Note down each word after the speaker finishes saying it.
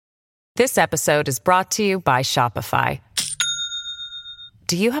This episode is brought to you by Shopify.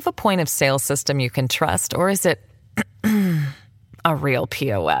 Do you have a point of sale system you can trust, or is it a real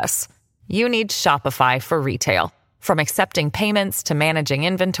POS? You need Shopify for retail. From accepting payments to managing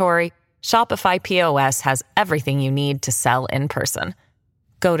inventory, Shopify POS has everything you need to sell in person.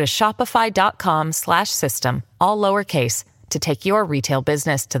 Go to shopify.com/system, all lowercase, to take your retail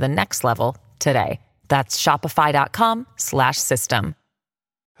business to the next level today. That's shopify.com/system.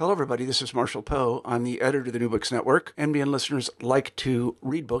 Hello, everybody. This is Marshall Poe. I'm the editor of the New Books Network. NBN listeners like to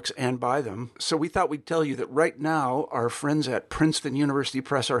read books and buy them. So we thought we'd tell you that right now, our friends at Princeton University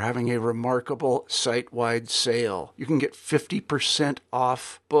Press are having a remarkable site-wide sale. You can get 50%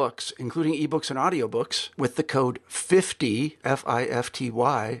 off books, including ebooks and audiobooks, with the code 50,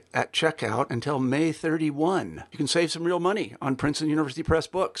 F-I-F-T-Y, at checkout until May 31. You can save some real money on Princeton University Press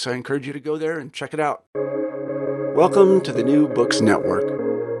books. I encourage you to go there and check it out. Welcome to the New Books Network.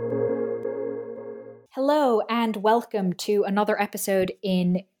 Hello and welcome to another episode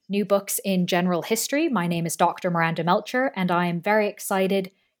in New Books in General History. My name is Dr. Miranda Melcher, and I am very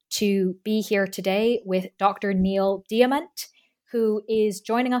excited to be here today with Dr. Neil Diamant, who is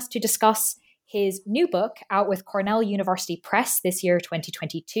joining us to discuss his new book out with Cornell University Press this year,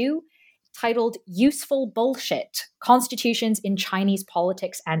 2022, titled Useful Bullshit: Constitutions in Chinese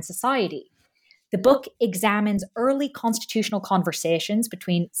Politics and Society. The book examines early constitutional conversations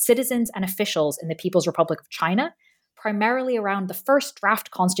between citizens and officials in the People's Republic of China, primarily around the first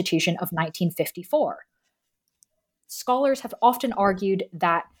draft constitution of 1954. Scholars have often argued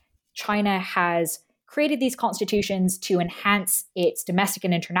that China has created these constitutions to enhance its domestic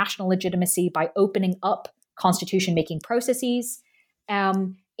and international legitimacy by opening up constitution-making processes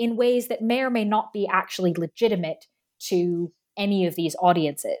in ways that may or may not be actually legitimate to any of these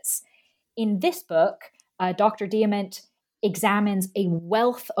audiences. In this book, Dr. Diamant examines a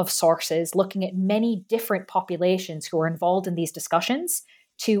wealth of sources looking at many different populations who are involved in these discussions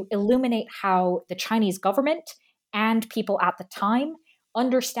to illuminate how the Chinese government and people at the time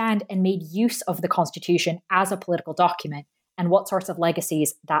understand and made use of the Constitution as a political document and what sorts of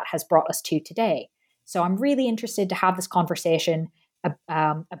legacies that has brought us to today. So I'm really interested to have this conversation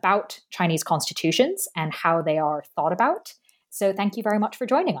about Chinese constitutions and how they are thought about. So thank you very much for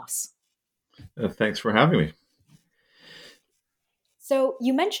joining us. Thanks for having me. So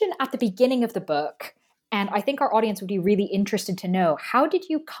you mentioned at the beginning of the book, and I think our audience would be really interested to know, how did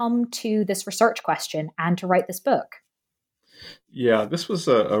you come to this research question and to write this book? Yeah, this was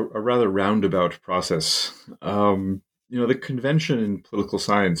a rather roundabout process. The convention in political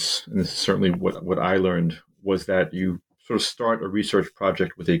science, and this is certainly what I learned, was that you sort of start a research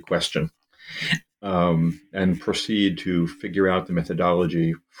project with a question. And proceed to figure out the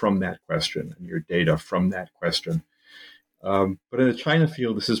methodology from that question and your data from that question. But in the China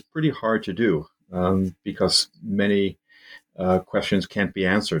field, this is pretty hard to do because many questions can't be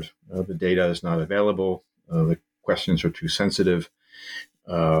answered. The data is not available. The questions are too sensitive.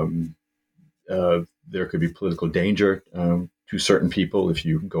 There could be political danger to certain people if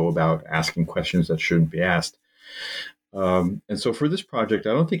you go about asking questions that shouldn't be asked. And so for this project,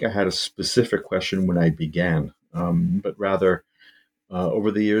 I don't think I had a specific question when I began, but rather over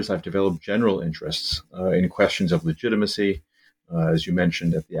the years, I've developed general interests in questions of legitimacy, as you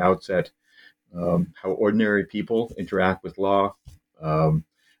mentioned at the outset, how ordinary people interact with law, the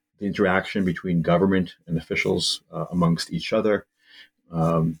interaction between government and officials amongst each other.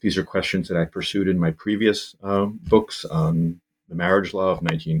 These are questions that I pursued in my previous books on the marriage law of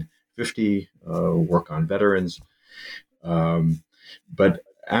 1950, work on veterans. But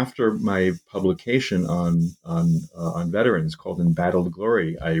after my publication on veterans called In Battle to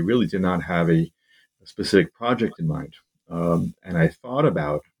Glory, I really did not have a specific project in mind. And I thought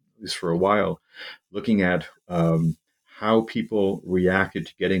about this for a while, looking at how people reacted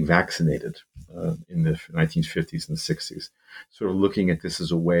to getting vaccinated in the 1950s and 60s, sort of looking at this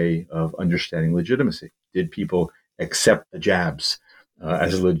as a way of understanding legitimacy. Did people accept the jabs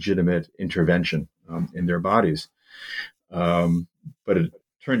as a legitimate intervention in their bodies? But it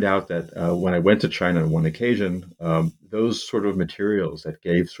turned out that when I went to China on one occasion, those sort of materials that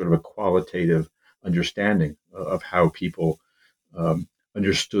gave sort of a qualitative understanding of how people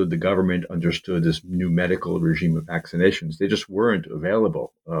understood the government, understood this new medical regime of vaccinations, they just weren't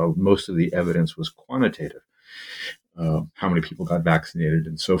available. Most of the evidence was quantitative, how many people got vaccinated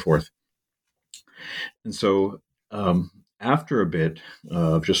and so forth. And so after a bit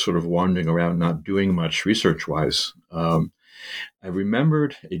of just sort of wandering around, not doing much research-wise, I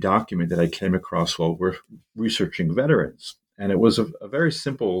remembered a document that I came across while we're researching veterans. And it was a very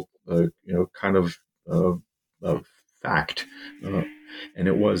simple, kind of fact. And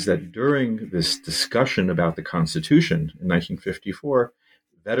it was that during this discussion about the Constitution in 1954,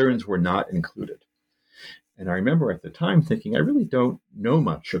 veterans were not included. And I remember at the time thinking, I really don't know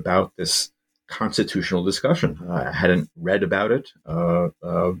much about this constitutional discussion. I hadn't read about it. I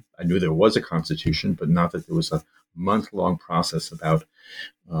knew there was a constitution, but not that there was a month-long process about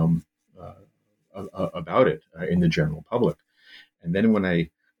it in the general public. And then when I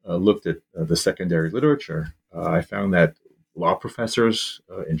looked at the secondary literature, I found that law professors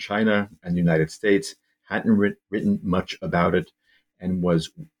in China and the United States hadn't written much about it, and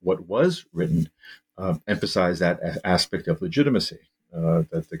what was written emphasized that aspect of legitimacy,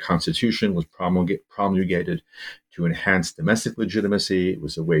 that the Constitution was promulgated to enhance domestic legitimacy. It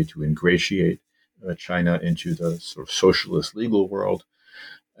was a way to ingratiate China into the sort of socialist legal world,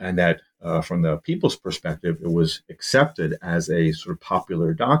 and that from the people's perspective, it was accepted as a sort of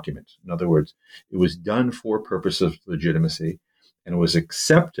popular document. In other words, it was done for purposes of legitimacy, and it was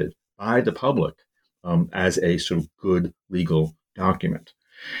accepted by the public as a sort of good legal document.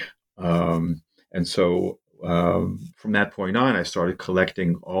 And so from that point on, I started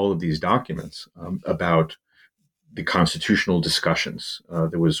collecting all of these documents about the constitutional discussions.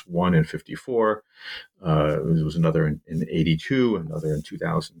 There was one in 54, there was another in 82, another in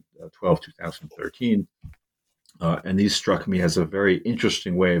 2012, 2013. And these struck me as a very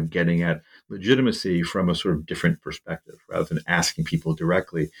interesting way of getting at legitimacy from a sort of different perspective. Rather than asking people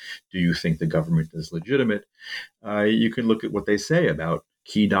directly, do you think the government is legitimate? You can look at what they say about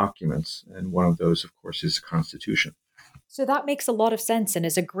key documents. And one of those, of course, is the Constitution. So that makes a lot of sense and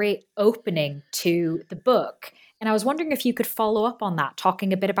is a great opening to the book. And I was wondering if you could follow up on that,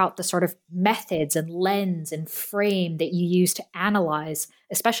 talking a bit about the sort of methods and lens and frame that you use to analyze,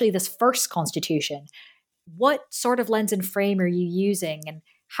 especially this first constitution. What sort of lens and frame are you using, and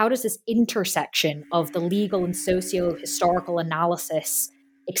how does this intersection of the legal and socio-historical analysis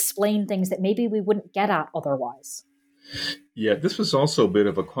explain things that maybe we wouldn't get at otherwise? Yeah, this was also a bit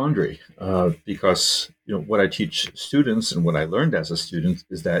of a quandary because what I teach students and what I learned as a student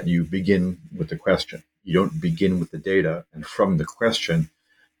is that you begin with the question. You don't begin with the data, and from the question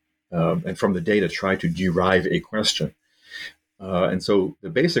and from the data try to derive a question. And so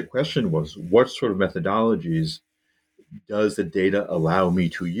the basic question was, what sort of methodologies does the data allow me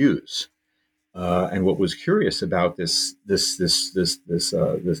to use? And what was curious about these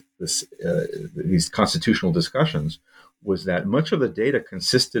constitutional discussions was that much of the data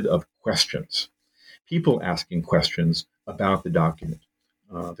consisted of questions, people asking questions about the document.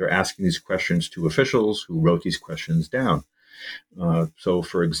 They're asking these questions to officials who wrote these questions down. So,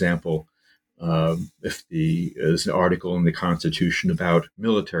 for example, if there's an article in the Constitution about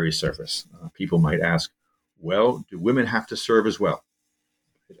military service, people might ask, well, do women have to serve as well?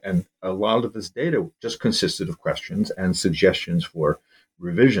 And a lot of this data just consisted of questions and suggestions for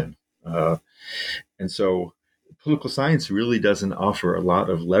revision. And so political science really doesn't offer a lot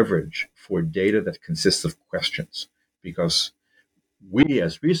of leverage for data that consists of questions, because we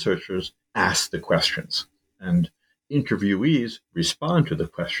as researchers ask the questions and interviewees respond to the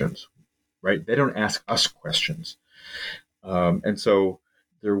questions, right? They don't ask us questions. And so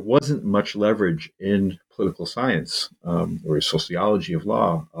there wasn't much leverage in political science or sociology of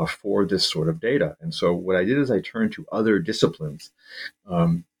law for this sort of data. And so what I did is I turned to other disciplines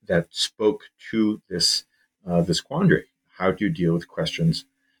that spoke to this quandary. How do you deal with questions,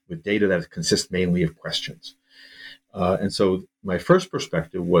 with data that consists mainly of questions? And so my first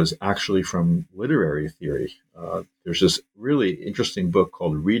perspective was actually from literary theory. There's this really interesting book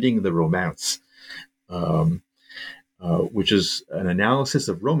called Reading the Romance, which is an analysis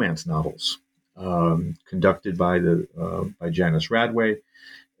of romance novels conducted by Janice Radway.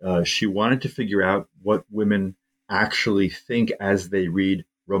 She wanted to figure out what women actually think as they read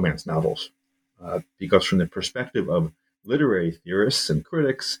romance novels, because from the perspective of literary theorists and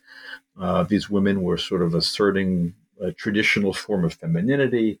critics, these women were sort of asserting a traditional form of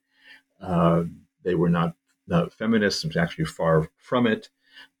femininity. They were not feminists, actually far from it.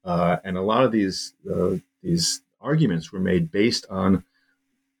 And a lot of these arguments were made based on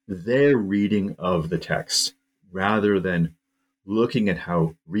their reading of the text, rather than looking at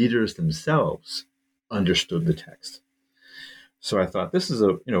how readers themselves understood the text. So I thought this is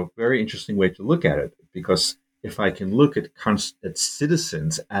a very interesting way to look at it, because if I can look at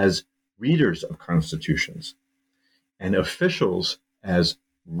citizens as readers of constitutions and officials as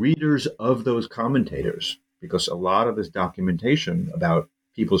readers of those commentators, because a lot of this documentation about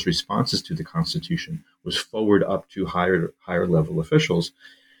people's responses to the Constitution was forward up to higher level officials,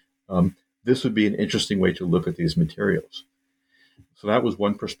 this would be an interesting way to look at these materials. So that was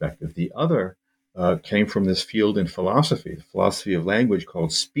one perspective. The other came from this field in philosophy, the philosophy of language,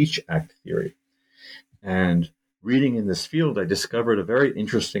 called speech act theory. And reading in this field, I discovered a very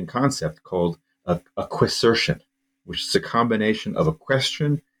interesting concept called a quassertion, which is a combination of a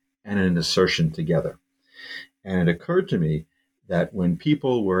question and an assertion together. And it occurred to me that when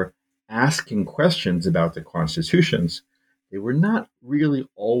people were asking questions about the constitutions, they were not really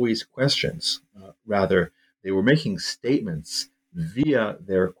always questions. Rather, they were making statements via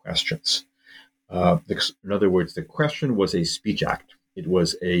their questions. In other words, the question was a speech act. It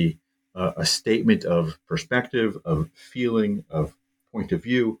was a statement of perspective, of feeling, of point of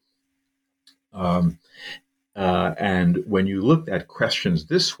view. And when you looked at questions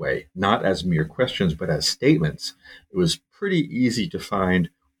this way, not as mere questions, but as statements, it was pretty easy to find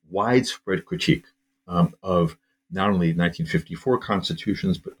widespread critique of not only 1954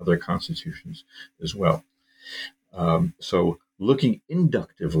 constitutions, but other constitutions as well. So looking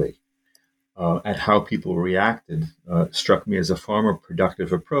inductively at how people reacted struck me as a far more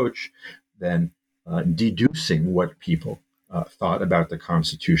productive approach than deducing what people thought about the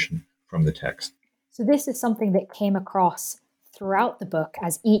Constitution from the text. So this is something that came across throughout the book,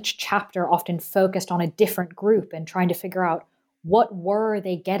 as each chapter often focused on a different group and trying to figure out what were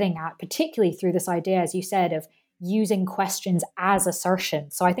they getting at, particularly through this idea, as you said, of using questions as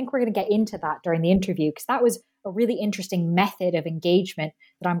assertions. So I think we're going to get into that during the interview, because that was a really interesting method of engagement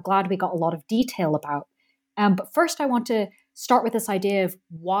that I'm glad we got a lot of detail about. But first, I want to start with this idea of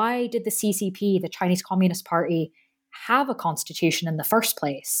why did the CCP, the Chinese Communist Party, have a constitution in the first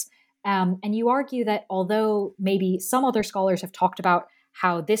place? And you argue that although maybe some other scholars have talked about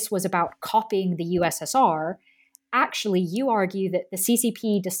how this was about copying the USSR, actually you argue that the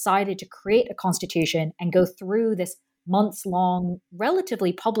CCP decided to create a constitution and go through this months-long,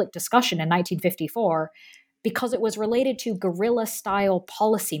 relatively public discussion in 1954 because it was related to guerrilla-style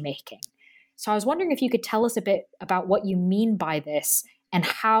policymaking. So I was wondering if you could tell us a bit about what you mean by this and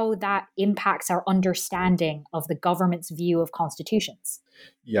how that impacts our understanding of the government's view of constitutions.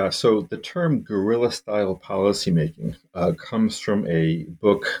 Yeah, so the term guerrilla-style policymaking comes from a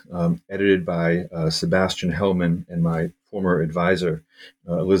book edited by Sebastian Hellman and my former advisor,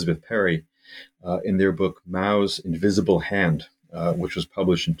 Elizabeth Perry, in their book Mao's Invisible Hand, which was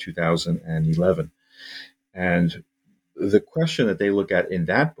published in 2011. And the question that they look at in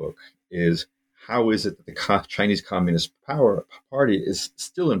that book is, how is it that the Chinese Communist Party is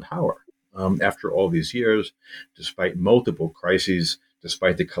still in power after all these years, despite multiple crises,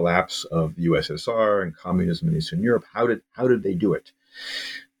 despite the collapse of the USSR and communism in Eastern Europe? How did they do it?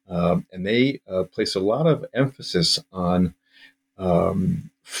 And they place a lot of emphasis on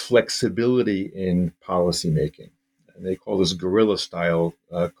flexibility in policymaking. And they call this guerrilla style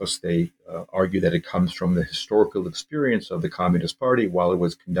because they argue that it comes from the historical experience of the Communist Party while it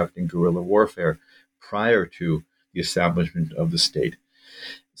was conducting guerrilla warfare prior to the establishment of the state.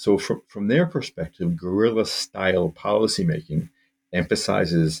 So from their perspective, guerrilla style policymaking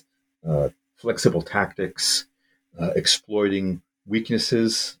emphasizes flexible tactics, exploiting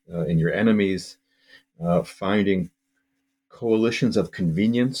weaknesses in your enemies, finding coalitions of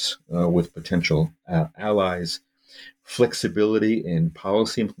convenience with potential allies, flexibility in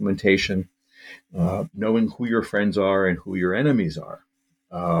policy implementation, knowing who your friends are and who your enemies are.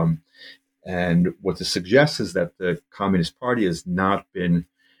 And what this suggests is that the Communist Party has not been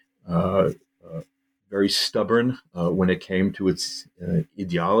very stubborn when it came to its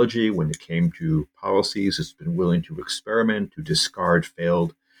ideology, when it came to policies. It's been willing to experiment, to discard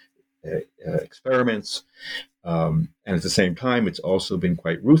failed experiments. And at the same time, it's also been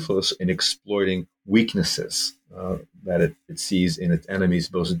quite ruthless in exploiting weaknesses that it sees in its enemies,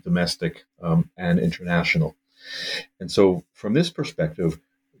 both domestic and international. And so from this perspective,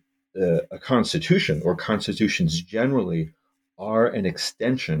 a constitution or constitutions generally are an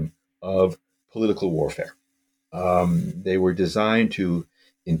extension of political warfare. They were designed to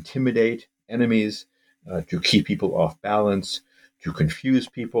intimidate enemies, to keep people off balance, to confuse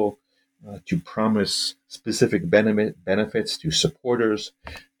people, to promise specific benefits to supporters,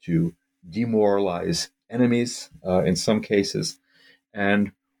 to demoralize enemies in some cases.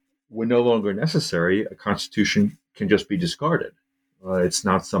 And when no longer necessary, a constitution can just be discarded. It's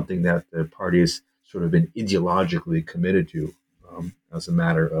not something that the party has sort of been ideologically committed to as a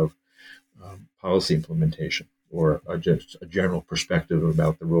matter of policy implementation or just a general perspective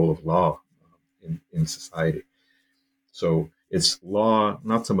about the role of law in society. So it's law,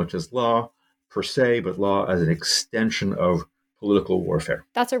 not so much as law per se, but law as an extension of political warfare.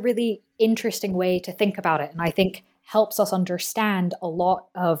 That's a really interesting way to think about it. And I think helps us understand a lot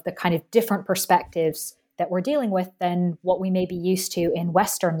of the kind of different perspectives that we're dealing with than what we may be used to in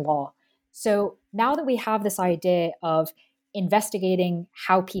Western law. So now that we have this idea of investigating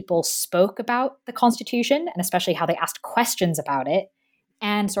how people spoke about the Constitution, and especially how they asked questions about it,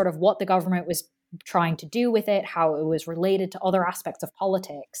 and sort of what the government was trying to do with it, how it was related to other aspects of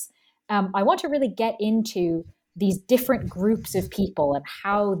politics, I want to really get into these different groups of people and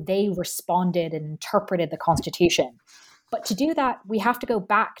how they responded and interpreted the Constitution. But to do that, we have to go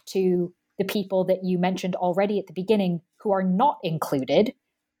back to the people that you mentioned already at the beginning who are not included,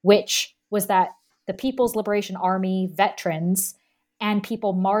 which was that the People's Liberation Army veterans and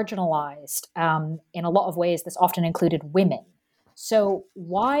people marginalized. In a lot of ways, this often included women. So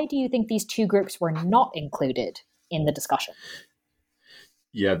why do you think these two groups were not included in the discussion?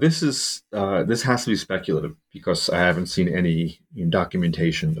 Yeah, this has to be speculative because I haven't seen any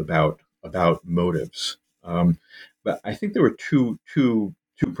documentation about motives. But I think there were two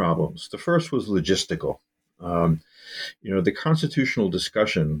problems. The first was logistical. The constitutional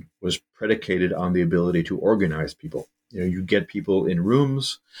discussion was predicated on the ability to organize people. You get people in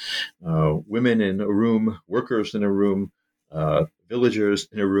rooms, women in a room, workers in a room, villagers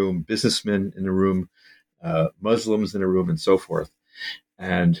in a room, businessmen in a room, Muslims in a room, and so forth.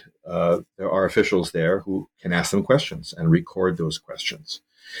 And there are officials there who can ask them questions and record those questions.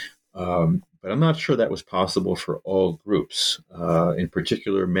 But I'm not sure that was possible for all groups. In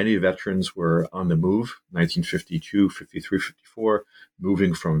particular, many veterans were on the move, 1952, 53, 54,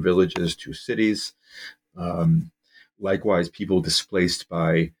 moving from villages to cities. Likewise, people displaced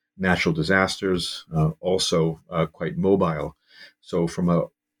by natural disasters, also quite mobile. So from a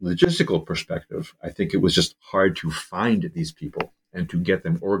logistical perspective, I think it was just hard to find these people and to get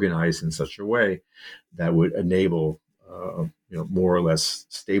them organized in such a way that would enable more or less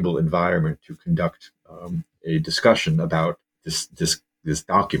stable environment to conduct a discussion about this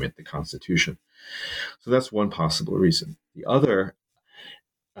document, the Constitution. So that's one possible reason. The other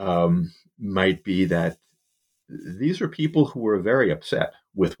might be that these are people who were very upset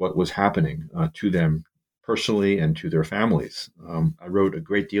with what was happening to them personally and to their families. I wrote a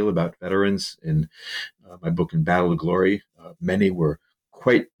great deal about veterans in my book, In Battle of Glory. Many were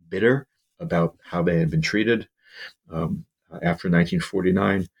quite bitter about how they had been treated after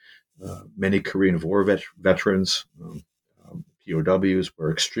 1949. Many Korean War veterans, POWs,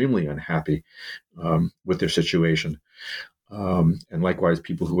 were extremely unhappy with their situation. And likewise,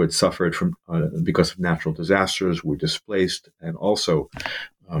 people who had suffered from because of natural disasters were displaced and also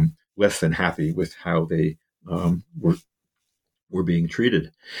less than happy with how they were being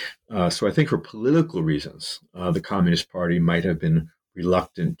treated. So I think for political reasons, the Communist Party might have been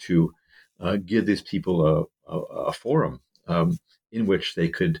reluctant to give these people a forum in which they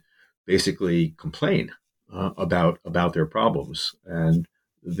could basically complain about their problems. And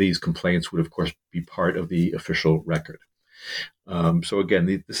these complaints would, of course, be part of the official record. So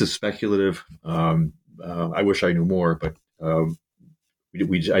again, this is speculative. I wish I knew more, but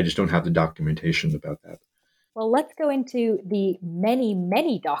I just don't have the documentation about that. Well, let's go into the many,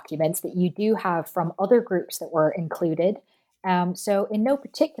 many documents that you do have from other groups that were included. So in no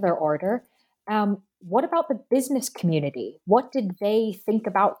particular order, what about the business community? What did they think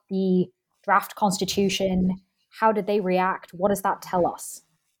about the draft constitution? How did they react? What does that tell us?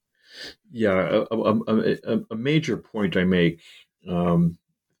 Yeah, a major point I make in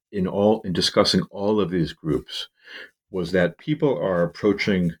discussing all of these groups was that people are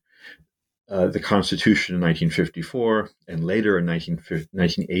approaching the Constitution in 1954 and later in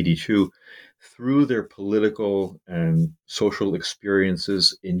 1982 through their political and social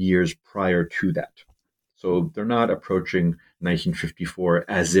experiences in years prior to that. So they're not approaching 1954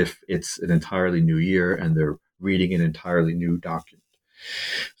 as if it's an entirely new year and they're reading an entirely new document.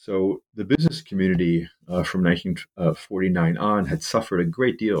 So the business community from 1949 on had suffered a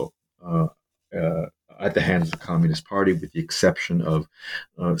great deal at the hands of the Communist Party, with the exception of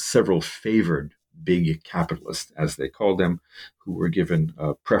several favored big capitalists, as they called them, who were given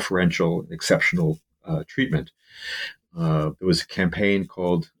preferential, exceptional treatment. There was a campaign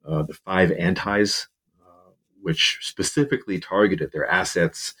called the Five Antis, which specifically targeted their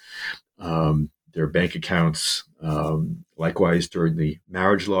assets, their bank accounts. Likewise, during the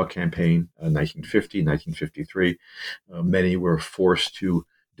marriage law campaign, 1950, 1953, many were forced to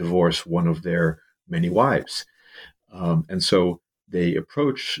divorce one of their many wives. And so they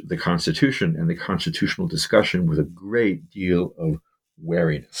approach the Constitution and the constitutional discussion with a great deal of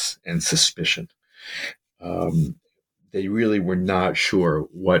wariness and suspicion. They really were not sure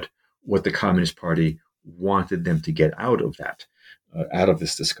what the Communist Party wanted them to get out of that, out of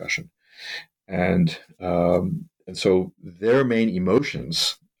this discussion. And so their main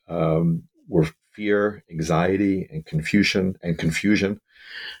emotions were fear, anxiety, and confusion.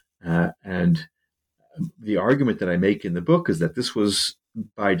 And The argument that I make in the book is that this was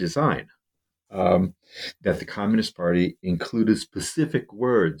by design, that the Communist Party included specific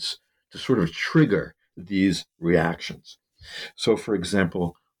words to sort of trigger these reactions. So, for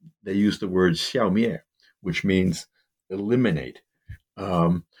example, they use the word 消灭, which means eliminate,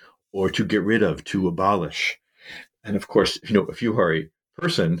 or to get rid of, to abolish. And of course, if you are a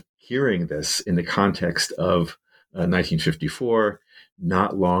person hearing this in the context of 1954,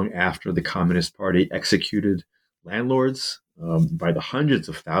 not long after the Communist Party executed landlords by the hundreds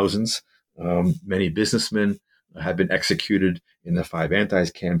of thousands, many businessmen have been executed in the Five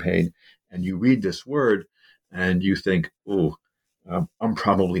Antis campaign, and you read this word and you think, oh, I'm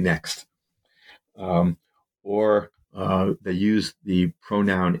probably next. Or they use the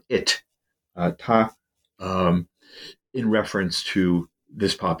pronoun it, ta, in reference to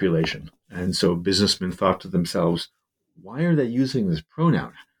this population. And so businessmen thought to themselves, why are they using this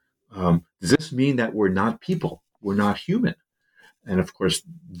pronoun? Does this mean that we're not people? We're not human? And of course,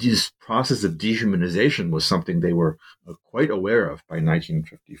 this process of dehumanization was something they were quite aware of by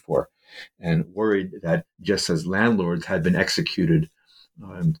 1954, and worried that just as landlords had been executed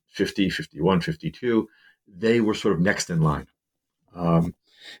in 50, 51, 52, they were sort of next in line.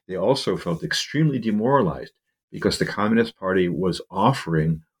 They also felt extremely demoralized because the Communist Party was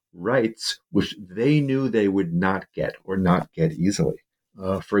offering rights which they knew they would not get or not get easily.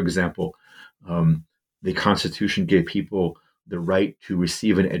 For example, the Constitution gave people the right to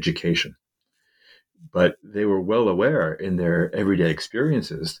receive an education. But they were well aware in their everyday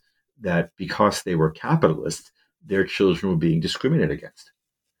experiences that because they were capitalists, their children were being discriminated against.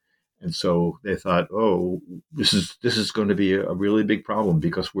 And so they thought, oh, this is going to be a really big problem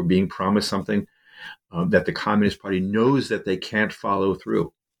because we're being promised something that the Communist Party knows that they can't follow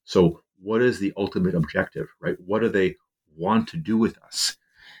through. So what is the ultimate objective, right? What do they want to do with us?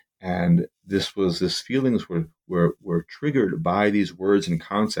 And these feelings were triggered by these words and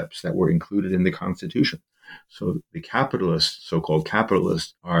concepts that were included in the Constitution. So the capitalists, so-called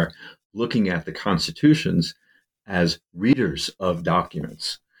capitalists, are looking at the constitutions as readers of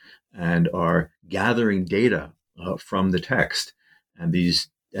documents and are gathering data from the text. And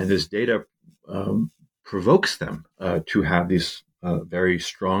this data provokes them to have these very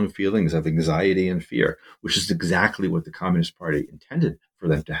strong feelings of anxiety and fear, which is exactly what the Communist Party intended for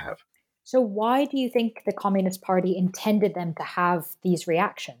them to have. So why do you think the Communist Party intended them to have these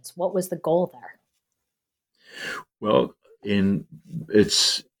reactions? What was the goal there? Well, in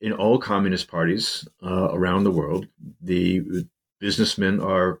all communist parties around the world, the businessmen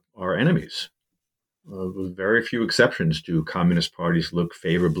are enemies. With very few exceptions do communist parties look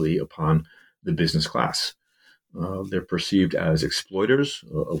favorably upon the business class. They're perceived as exploiters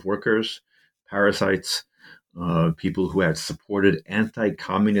of workers, parasites, people who had supported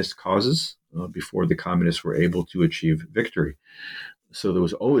anti-communist causes before the communists were able to achieve victory. So there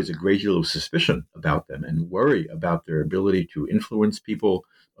was always a great deal of suspicion about them and worry about their ability to influence people,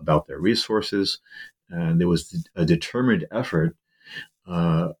 about their resources. And there was a determined effort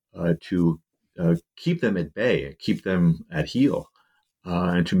to keep them at bay, keep them at heel,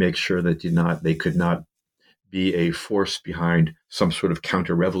 and to make sure that they could not be a force behind some sort of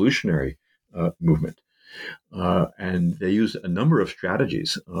counter-revolutionary movement. And they used a number of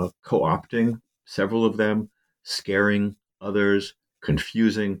strategies, co-opting several of them, scaring others,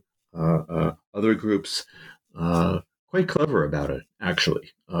 confusing other groups. Quite clever about it,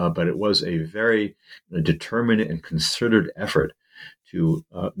 actually. But it was a very determined and concerted effort to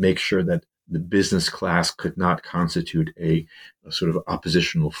make sure that the business class could not constitute a sort of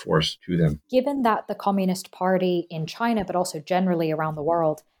oppositional force to them. Given that the Communist Party in China, but also generally around the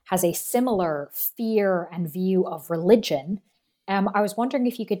world, has a similar fear and view of religion, I was wondering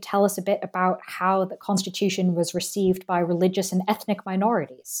if you could tell us a bit about how the Constitution was received by religious and ethnic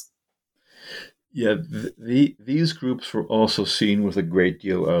minorities. Yeah, these groups were also seen with a great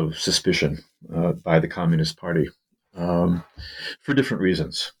deal of suspicion by the Communist Party for different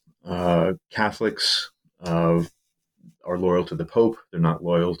reasons. Catholics are loyal to the Pope. They're not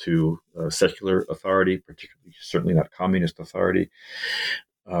loyal to secular authority, particularly certainly not communist authority.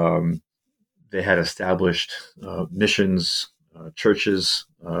 They had established missions, churches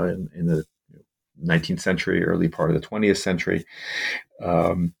in the 19th century, early part of the 20th century.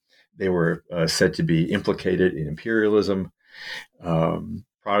 They were said to be implicated in imperialism.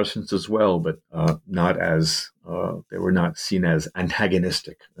 Protestants as well, but they were not seen as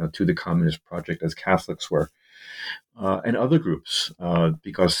antagonistic to the communist project as Catholics were. And other groups,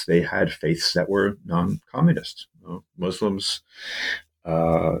 because they had faiths that were non-communist. Muslims,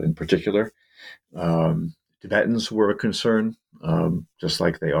 in particular. Tibetans were a concern, just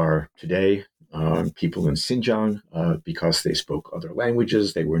like they are today. people in Xinjiang because they spoke other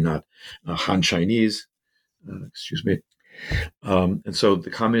languages. They were not Han Chinese, excuse me. And so the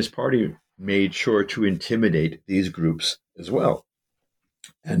Communist Party made sure to intimidate these groups as well.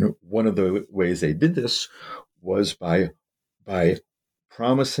 And one of the ways they did this was by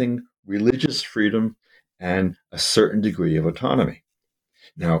promising religious freedom and a certain degree of autonomy.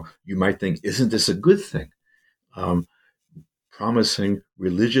 Now, you might think, isn't this a good thing? Promising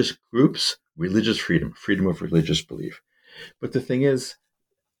religious groups religious freedom, freedom of religious belief. But the thing is,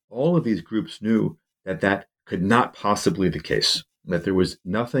 all of these groups knew that that could not possibly be the case, that there was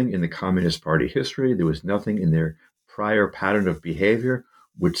nothing in the Communist Party history, there was nothing in their prior pattern of behavior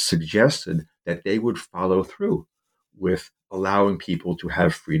which suggested that they would follow through with allowing people to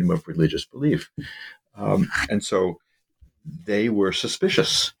have freedom of religious belief. And so they were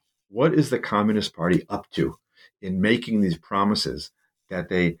suspicious. What is the Communist Party up to in making these promises that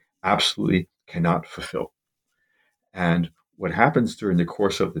they absolutely cannot fulfill? And what happens during the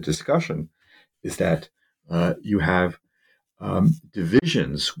course of the discussion is that you have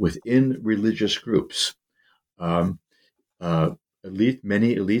divisions within religious groups. Many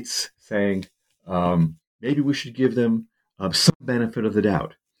elites saying maybe we should give them some benefit of the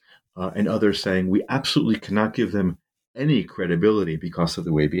doubt, and others saying we absolutely cannot give them any credibility because of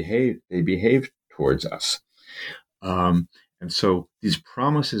the way they behave towards us. And so these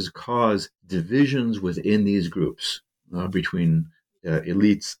promises cause divisions within these groups between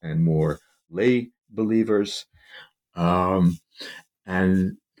elites and more lay believers, and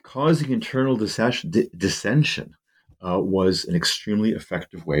causing internal dissension was an extremely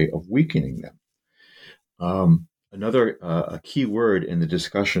effective way of weakening them. Another a key word in the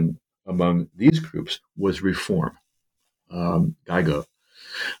discussion among these groups was reform, Gaigo,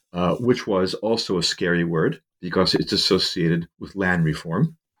 which was also a scary word because it's associated with land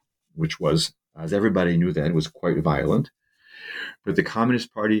reform, which was, as everybody knew then, was quite violent. But the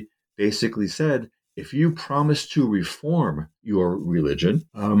Communist Party basically said, if you promise to reform your religion,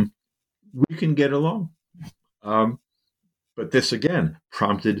 we can get along. But this, again,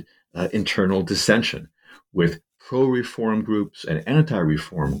 prompted internal dissension with pro-reform groups and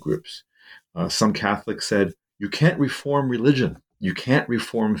anti-reform groups. Some Catholics said, you can't reform religion. You can't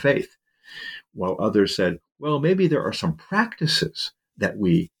reform faith. While others said, well, maybe there are some practices that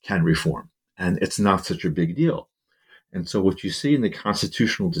we can reform, and it's not such a big deal. And so what you see in the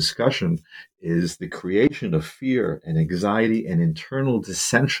constitutional discussion is the creation of fear and anxiety and internal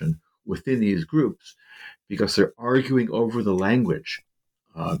dissension within these groups because they're arguing over the language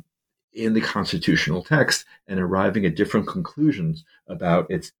in the constitutional text and arriving at different conclusions about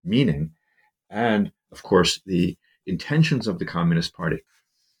its meaning and, of course, the intentions of the Communist Party,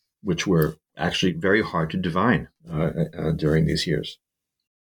 which were actually very hard to divine during these years.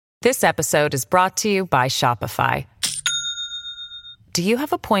 This episode is brought to you by Shopify. Do you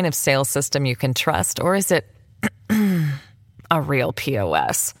have a point of sale system you can trust, or is it a real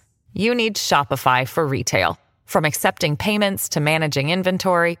POS? You need Shopify for retail. From accepting payments to managing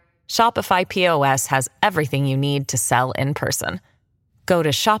inventory, Shopify POS has everything you need to sell in person. Go to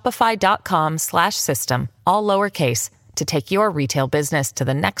shopify.com/system, all lowercase, to take your retail business to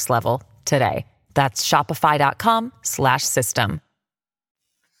the next level today. That's shopify.com/system.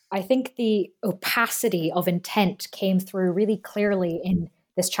 I think the opacity of intent came through really clearly in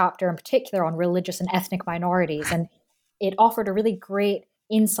this chapter, in particular on religious and ethnic minorities. And it offered a really great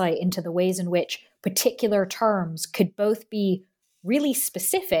insight into the ways in which particular terms could both be really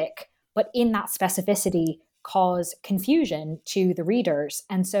specific, but in that specificity cause confusion to the readers.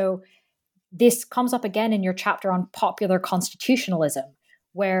 And so this comes up again in your chapter on popular constitutionalism,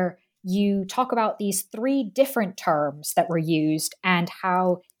 where you talk about these three different terms that were used and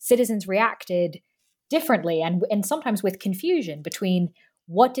how citizens reacted differently and sometimes with confusion between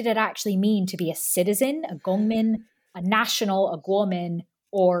what did it actually mean to be a citizen, a gongmin, a national, a guomin,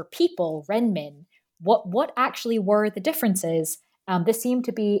 or people, renmin. What actually were the differences? This seemed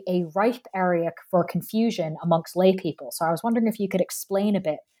to be a ripe area for confusion amongst lay people. So I was wondering if you could explain a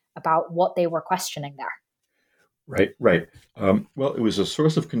bit about what they were questioning there. Right. Well, it was a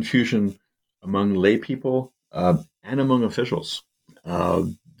source of confusion among lay people and among officials.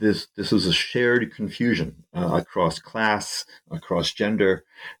 This is a shared confusion across class, across gender,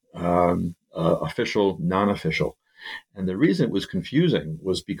 official, non-official. And the reason it was confusing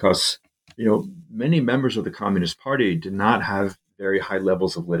was because, many members of the Communist Party did not have very high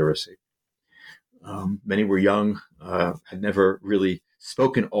levels of literacy. Many were young, had never really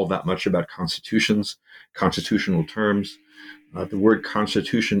spoken all that much about constitutions, constitutional terms. The word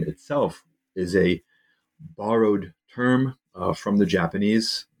constitution itself is a borrowed term from the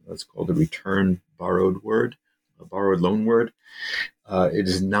Japanese. It's called the return borrowed word, a borrowed loan word. It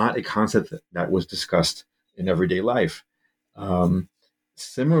is not a concept that was discussed in everyday life.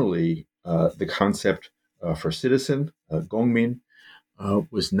 Similarly, the concept for citizen, gongmin,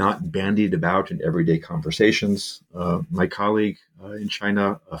 was not bandied about in everyday conversations. My colleague in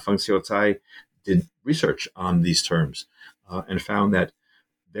China, Feng Xiaocai, did research on these terms and found that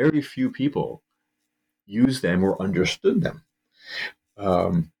very few people used them or understood them.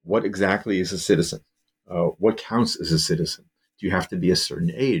 What exactly is a citizen? What counts as a citizen? Do you have to be a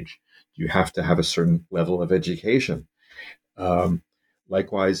certain age? Do you have to have a certain level of education?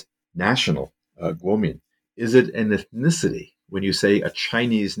 Likewise, national, guomin. Is it an ethnicity? When you say a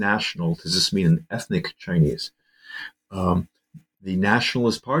Chinese national, does this mean an ethnic Chinese? The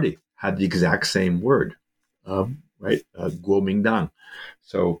Nationalist Party had the exact same word, right? Guomingdang.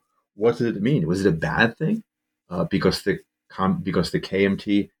 So what did it mean? Was it a bad thing because the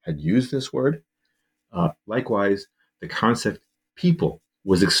KMT had used this word? Likewise, the concept people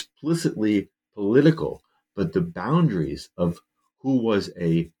was explicitly political, but the boundaries of who was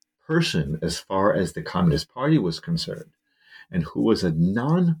a person as far as the Communist Party was concerned and who was a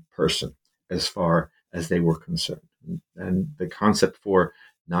non-person as far as they were concerned. And the concept for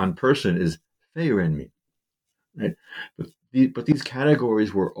non-person is fei renmin, right? But these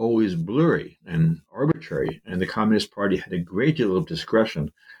categories were always blurry and arbitrary, and the Communist Party had a great deal of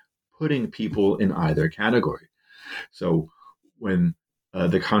discretion putting people in either category. So when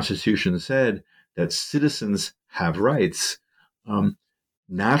the Constitution said that citizens have rights,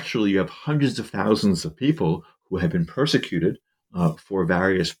 naturally you have hundreds of thousands of people who have been persecuted for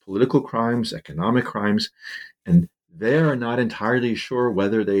various political crimes, economic crimes, and they are not entirely sure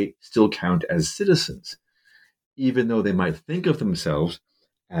whether they still count as citizens, even though they might think of themselves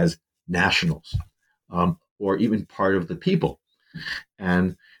as nationals or even part of the people.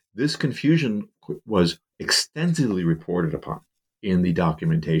 And this confusion was extensively reported upon in the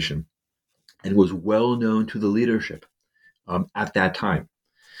documentation and was well known to the leadership at that time.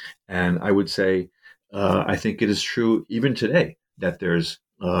 And I would say, I think it is true even today that there's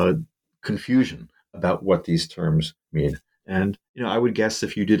confusion about what these terms mean. And I would guess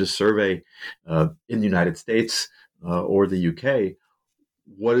if you did a survey in the United States or the UK,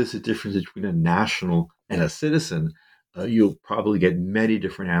 what is the difference between a national and a citizen? You'll probably get many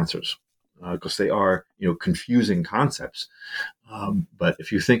different answers because they are, confusing concepts. But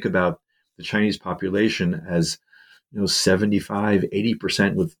if you think about the Chinese population as 75,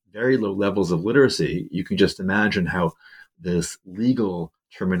 80% with very low levels of literacy, you can just imagine how this legal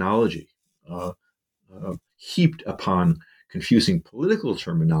terminology heaped upon confusing political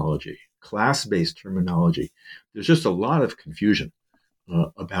terminology, class-based terminology. There's just a lot of confusion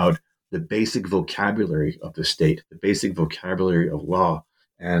about the basic vocabulary of the state, the basic vocabulary of law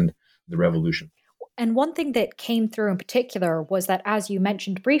and the revolution. And one thing that came through in particular was that, as you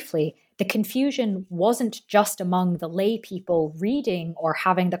mentioned briefly, the confusion wasn't just among the lay people reading or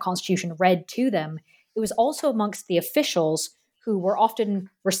having the Constitution read to them. It was also amongst the officials who were often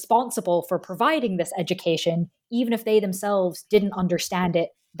responsible for providing this education, even if they themselves didn't understand it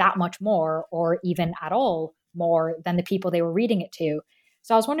that much more or even at all more than the people they were reading it to.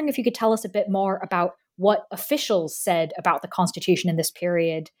 So I was wondering if you could tell us a bit more about what officials said about the Constitution in this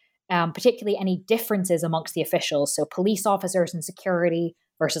period, particularly any differences amongst the officials, so police officers and security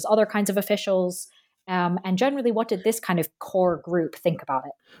versus other kinds of officials, and generally what did this kind of core group think about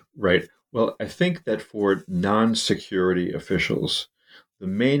it? Right. Well, I think that for non-security officials, the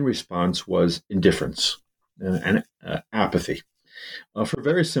main response was indifference and apathy for a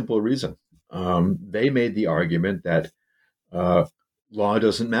very simple reason. They made the argument that law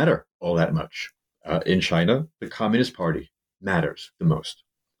doesn't matter all that much. In China, the Communist Party matters the most.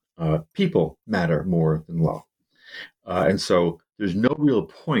 People matter more than law. And so there's no real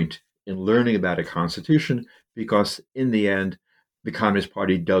point in learning about a constitution because in the end, the Communist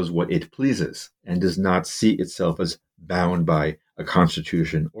Party does what it pleases and does not see itself as bound by a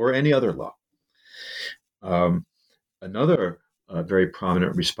constitution or any other law. Another very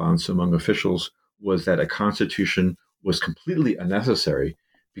prominent response among officials was that a constitution was completely unnecessary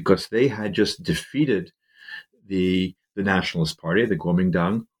because they had just defeated the Nationalist Party, the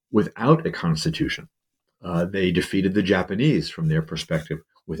Kuomintang, without a constitution. They defeated the Japanese from their perspective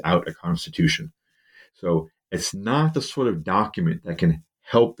without a constitution. So it's not the sort of document that can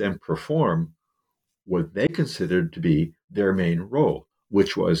help them perform what they considered to be their main role,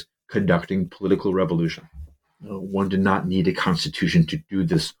 which was conducting political revolution. One did not need a constitution to do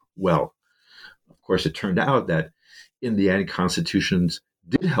this well. Of course, it turned out that in the end, constitutions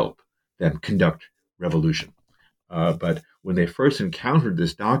did help them conduct revolution. But when they first encountered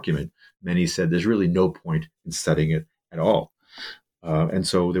this document, many said there's really no point in studying it at all. And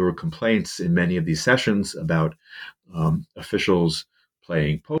so there were complaints in many of these sessions about officials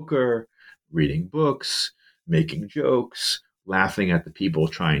playing poker, reading books, making jokes, laughing at the people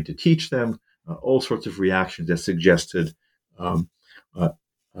trying to teach them, all sorts of reactions that suggested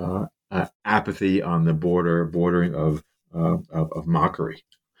apathy on the bordering of mockery.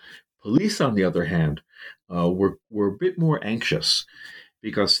 Police, on the other hand, were a bit more anxious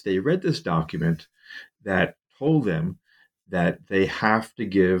because they read this document that told them that they have to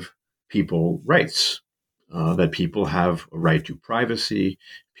give people rights, that people have a right to privacy,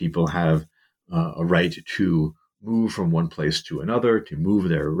 people have a right to move from one place to another, to move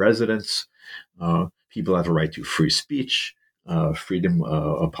their residence. People have a right to free speech, freedom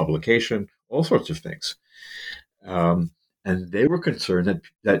of publication, all sorts of things. And they were concerned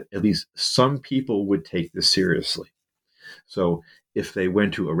that at least some people would take this seriously. So if they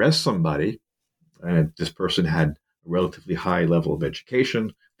went to arrest somebody, and this person had a relatively high level of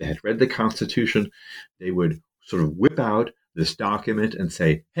education, they had read the Constitution, they would sort of whip out this document and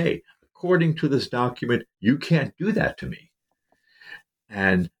say, hey, according to this document, you can't do that to me.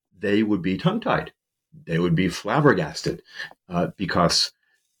 And they would be tongue-tied. They would be flabbergasted because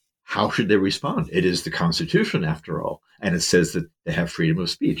how should they respond? It is the Constitution, after all, and it says that they have freedom of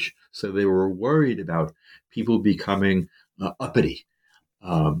speech. So they were worried about people becoming uppity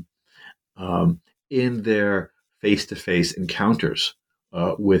in their face-to-face encounters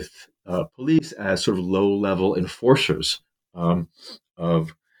with police as sort of low-level enforcers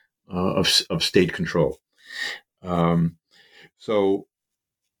of state control. So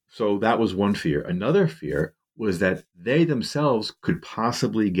that was one fear. Another fear was that they themselves could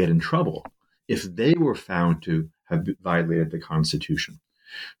possibly get in trouble if they were found to have violated the Constitution.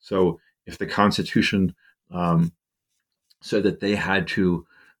 So if the Constitution said that they had to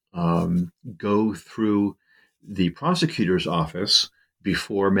go through the prosecutor's office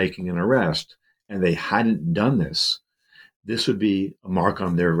before making an arrest, and they hadn't done this, this would be a mark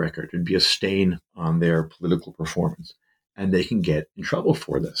on their record. It would be a stain on their political performance, and they can get in trouble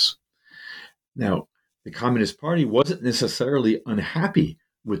for this. Now, the Communist Party wasn't necessarily unhappy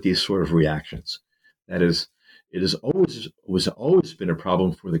with these sort of reactions. That is, it has always been a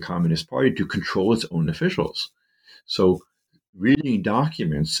problem for the Communist Party to control its own officials. So reading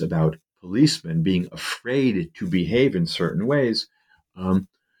documents about policemen being afraid to behave in certain ways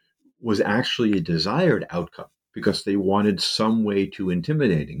was actually a desired outcome because they wanted some way to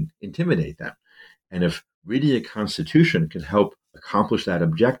intimidate them. And if reading a constitution can help accomplish that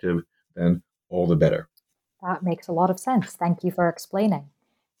objective, then all the better. That makes a lot of sense. Thank you for explaining.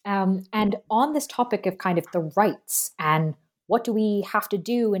 And on this topic of kind of the rights and what do we have to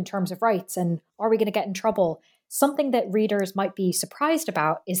do in terms of rights and are we going to get in trouble? Something that readers might be surprised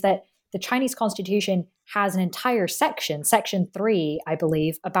about is that the Chinese Constitution has an entire section, Section 3, I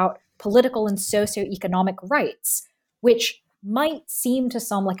believe, about political and socioeconomic rights, which might seem to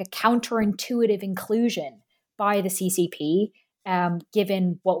some like a counterintuitive inclusion by the CCP,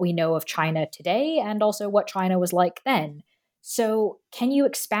 given what we know of China today and also what China was like then. So can you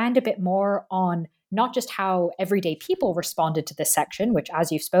expand a bit more on not just how everyday people responded to this section, which,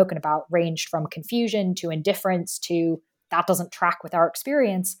 as you've spoken about, ranged from confusion to indifference to that doesn't track with our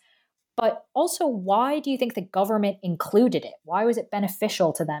experience, but also why do you think the government included it? Why was it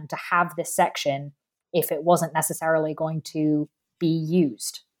beneficial to them to have this section if it wasn't necessarily going to be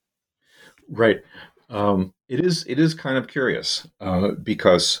used? Right. It is kind of curious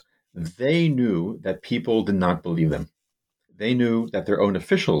because they knew that people did not believe them. They knew that their own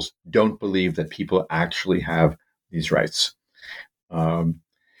officials don't believe that people actually have these rights.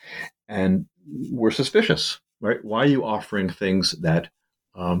 And were suspicious, right? Why are you offering things that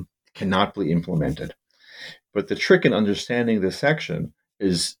cannot be implemented? But the trick in understanding this section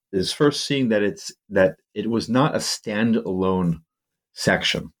is first seeing that it was not a standalone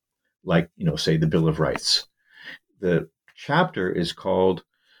section, like, say the Bill of Rights. The chapter is called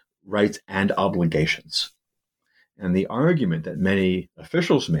Rights and Obligations. And the argument that many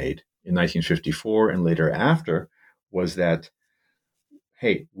officials made in 1954 and later after was that,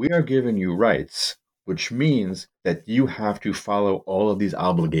 hey, we are giving you rights, which means that you have to follow all of these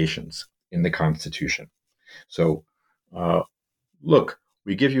obligations in the Constitution. So, look,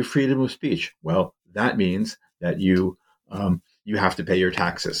 we give you freedom of speech. Well, that means that you have to pay your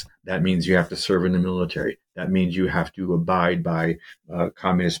taxes. That means you have to serve in the military. That means you have to abide by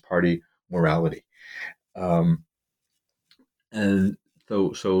Communist Party morality. And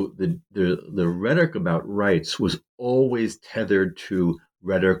so the rhetoric about rights was always tethered to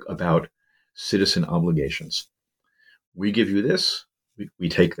rhetoric about citizen obligations. we give you this, we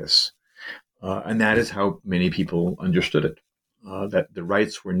take this. And that is how many people understood it, that the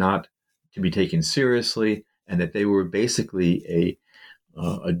rights were not to be taken seriously, and that they were basically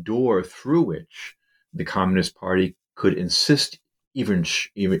a door through which the Communist Party could insist, even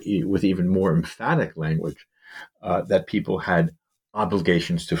with even more emphatic language, that people had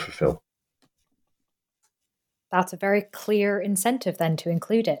obligations to fulfill. That's a very clear incentive then to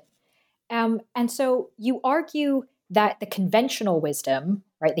include it. And so you argue that the conventional wisdom,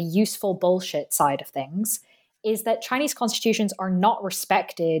 right, the useful bullshit side of things, is that Chinese constitutions are not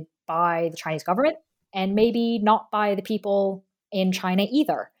respected by the Chinese government and maybe not by the people in China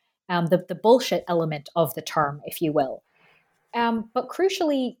either. The bullshit element of the term, if you will. But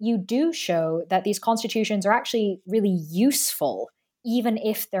crucially, you do show that these constitutions are actually really useful, even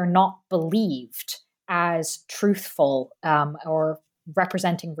if they're not believed as truthful or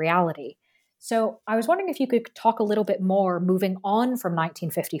representing reality. So I was wondering if you could talk a little bit more, moving on from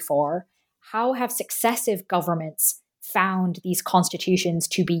 1954, how have successive governments found these constitutions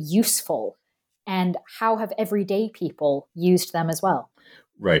to be useful, and how have everyday people used them as well?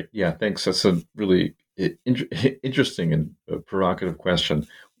 Right. Yeah, thanks. That's a really interesting and provocative question.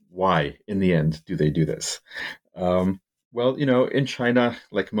 Why, in the end, do they do this? Well, in China,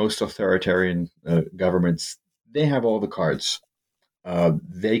 like most authoritarian governments, they have all the cards.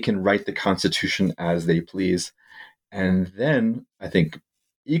 They can write the constitution as they please. And then, I think,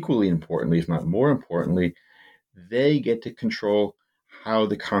 equally importantly, if not more importantly, they get to control how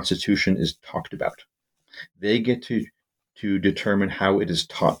the constitution is talked about. They get to determine how it is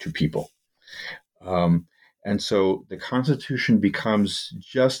taught to people. And so the Constitution becomes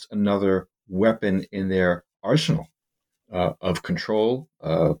just another weapon in their arsenal of control,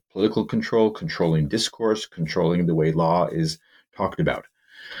 political control, controlling discourse, controlling the way law is talked about.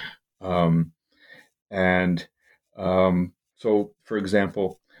 So, for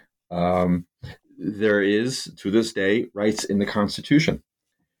example, there is, to this day, rights in the Constitution,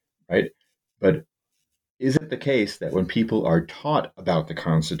 right? But is it the case that when people are taught about the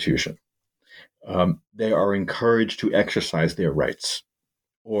Constitution, they are encouraged to exercise their rights?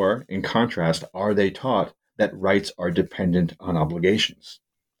 Or, in contrast, are they taught that rights are dependent on obligations?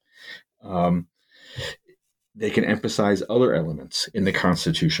 They can emphasize other elements in the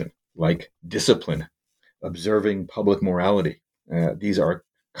Constitution, like discipline, observing public morality. These are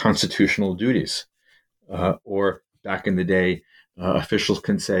constitutional duties. Or back in the day, officials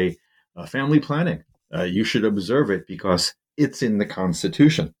can say, family planning, you should observe it because it's in the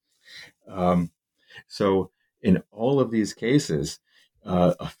Constitution. So in all of these cases,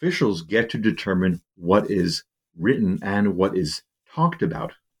 officials get to determine what is written and what is talked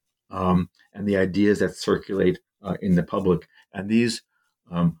about, and the ideas that circulate in the public. And these,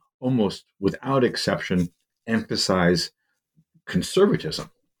 almost without exception, emphasize conservatism,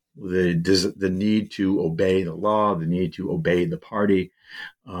 the need to obey the law, the need to obey the party.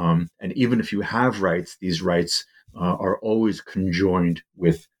 And even if you have rights, these rights are always conjoined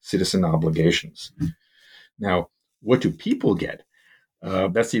with citizen obligations. Now, what do people get?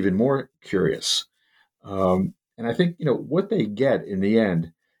 That's even more curious. And I think, what they get in the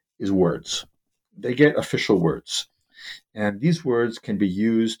end is words. They get official words. And these words can be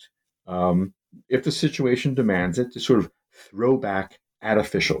used, if the situation demands it, to sort of throw back at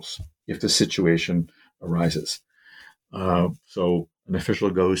officials if the situation arises. So an official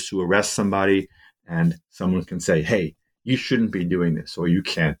goes to arrest somebody, and someone can say, hey, you shouldn't be doing this, or you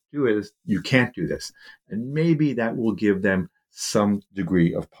can't do it. You can't do this. And maybe that will give them some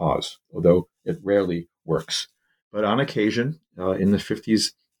degree of pause, although it rarely works. But on occasion, in the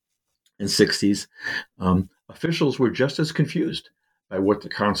 50s and 60s, officials were just as confused by what the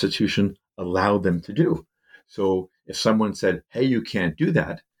Constitution allowed them to do. So if someone said, hey, you can't do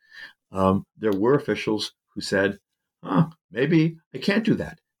that, there were officials who said, maybe I can't do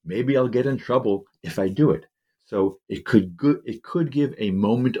that. Maybe I'll get in trouble if I do it. So it could give a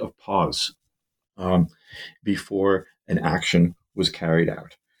moment of pause before an action was carried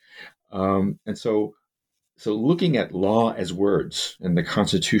out. And so looking at law as words and the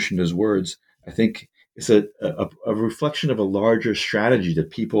Constitution as words, I think is a reflection of a larger strategy that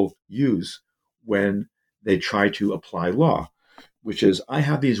people use when they try to apply law, which is, I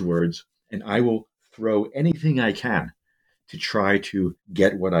have these words and I will throw anything I can to try to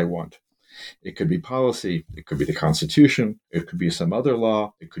get what I want. It could be policy, it could be the Constitution, it could be some other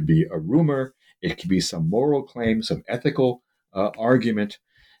law, it could be a rumor, it could be some moral claim, some ethical argument,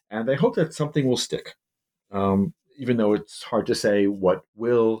 and I hope that something will stick. Even though it's hard to say what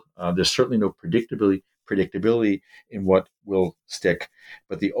will, there's certainly no predictability in what will stick.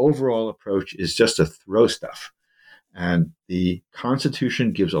 But the overall approach is just to throw stuff. And the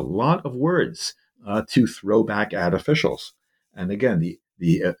Constitution gives a lot of words to throw back at officials. And again,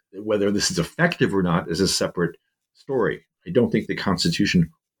 the whether this is effective or not is a separate story. I don't think the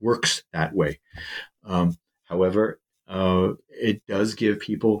Constitution works that way. However, it does give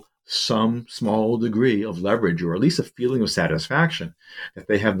people some small degree of leverage, or at least a feeling of satisfaction that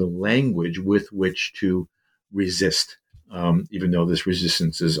they have the language with which to resist, even though this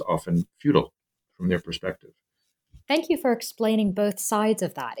resistance is often futile from their perspective. Thank you for explaining both sides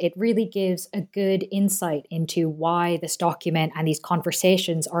of that. It really gives a good insight into why this document and these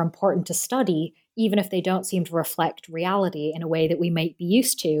conversations are important to study, even if they don't seem to reflect reality in a way that we might be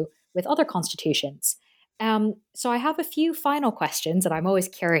used to with other constitutions. So I have a few final questions that I'm always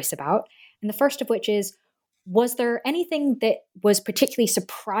curious about. And the first of which is, was there anything that was particularly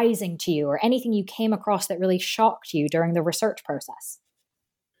surprising to you, or anything you came across that really shocked you during the research process?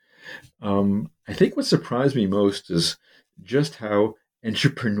 I think what surprised me most is just how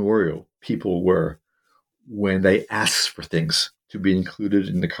entrepreneurial people were when they asked for things to be included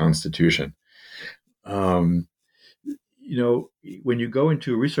in the Constitution. When you go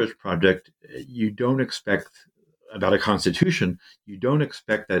into a research project, you don't expect about a constitution, you don't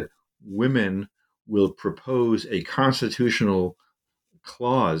expect that women will propose a constitutional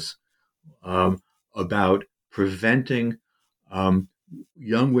clause about preventing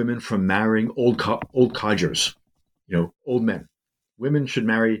young women from marrying old codgers, old men. Women should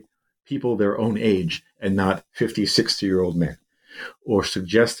marry people their own age and not 50, 60-year-old men, or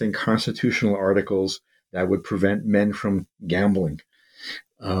suggesting constitutional articles that would prevent men from gambling,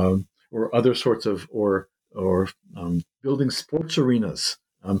 or other sorts of, or building sports arenas,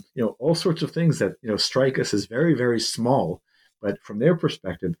 all sorts of things that, strike us as very, very small. But from their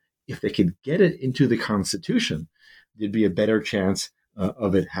perspective, if they could get it into the Constitution, there'd be a better chance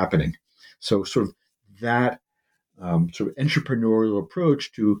of it happening. So sort of that sort of entrepreneurial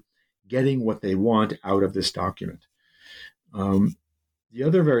approach to getting what they want out of this document. The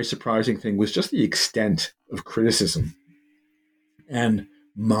other very surprising thing was just the extent of criticism and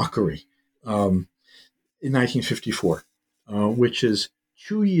mockery in 1954, which is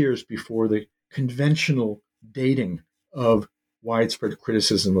 2 years before the conventional dating of widespread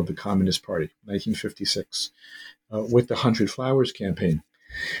criticism of the Communist Party, 1956, with the 100 Flowers campaign.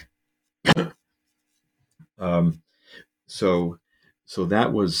 So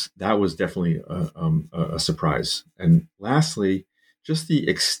that was definitely a surprise. And lastly, just the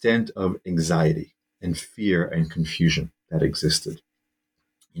extent of anxiety and fear and confusion that existed.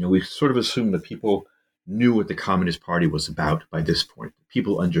 We sort of assumed that people knew what the Communist Party was about by this point.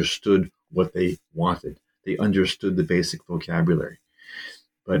 People understood what they wanted. They understood the basic vocabulary.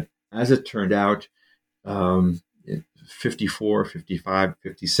 But as it turned out, 54, 55,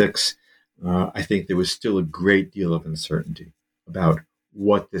 56, I think there was still a great deal of uncertainty about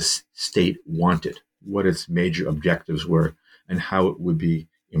what this state wanted, what its major objectives were, and how it would be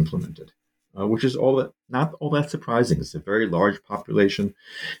implemented, which is not all that surprising. It's a very large population,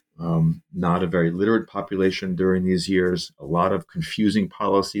 not a very literate population during these years, a lot of confusing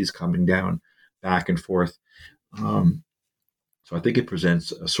policies coming down back and forth. So I think it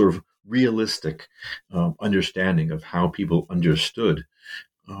presents a sort of realistic understanding of how people understood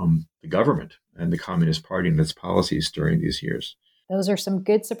the government and the Communist Party and its policies during these years. Those are some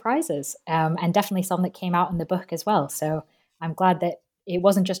good surprises, and definitely some that came out in the book as well. So I'm glad that it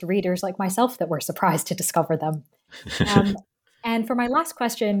wasn't just readers like myself that were surprised to discover them. And for my last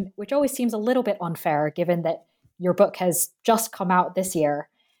question, which always seems a little bit unfair given that your book has just come out this year,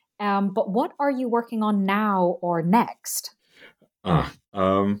 but what are you working on now or next?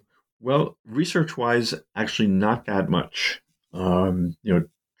 Well, research-wise, actually not that much.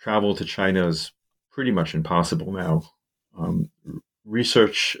 Travel to China is pretty much impossible now.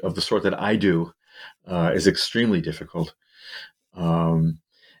 Research of the sort that I do is extremely difficult. And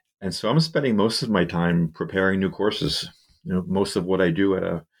so I'm spending most of my time preparing new courses. Most of what I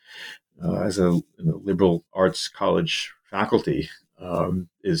do as a liberal arts college faculty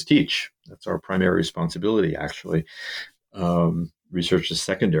is teach. That's our primary responsibility, actually. Research is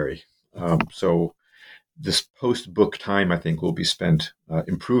secondary. So this post-book time, I think, will be spent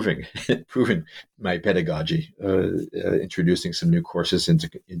improving my pedagogy, introducing some new courses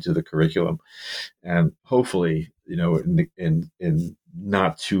into the curriculum, and hopefully, in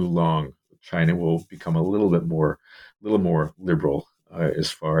not too long, China will become a little more liberal as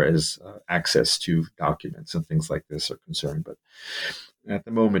far as access to documents and things like this are concerned. But at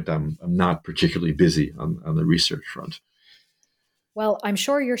the moment, I'm not particularly busy on the research front. Well, I'm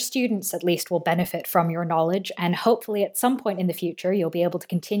sure your students at least will benefit from your knowledge, and hopefully at some point in the future, you'll be able to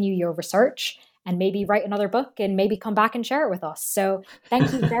continue your research and maybe write another book and maybe come back and share it with us. So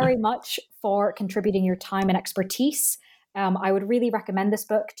thank you very much for contributing your time and expertise. I would really recommend this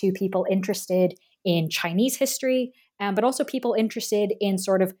book to people interested in Chinese history, but also people interested in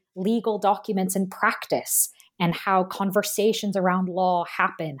sort of legal documents and practice and how conversations around law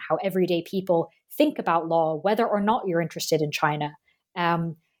happen, how everyday people think about law, whether or not you're interested in China.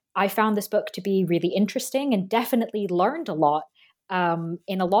 I found this book to be really interesting and definitely learned a lot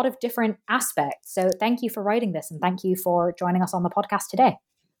in a lot of different aspects. So thank you for writing this, and thank you for joining us on the podcast today.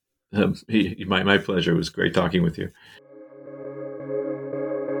 My pleasure. It was great talking with you.